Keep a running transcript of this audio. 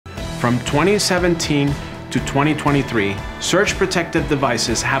From 2017 to 2023, surge protective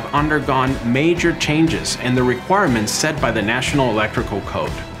devices have undergone major changes in the requirements set by the National Electrical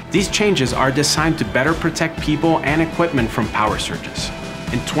Code. These changes are designed to better protect people and equipment from power surges.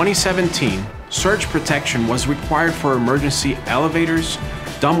 In 2017, surge protection was required for emergency elevators,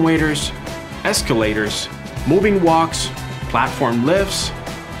 dumbwaiters, escalators, moving walks, platform lifts,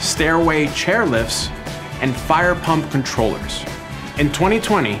 stairway chairlifts, and fire pump controllers. In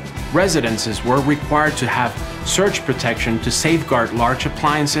 2020, residences were required to have surge protection to safeguard large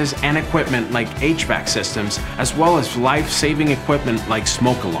appliances and equipment like HVAC systems, as well as life-saving equipment like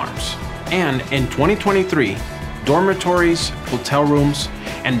smoke alarms. And in 2023, dormitories, hotel rooms,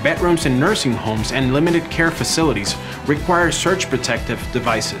 and bedrooms in nursing homes and limited care facilities require surge protective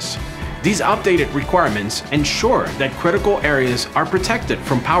devices. These updated requirements ensure that critical areas are protected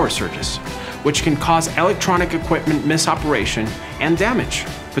from power surges, which can cause electronic equipment misoperation and damage,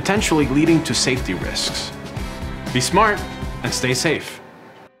 potentially leading to safety risks. Be smart and stay safe.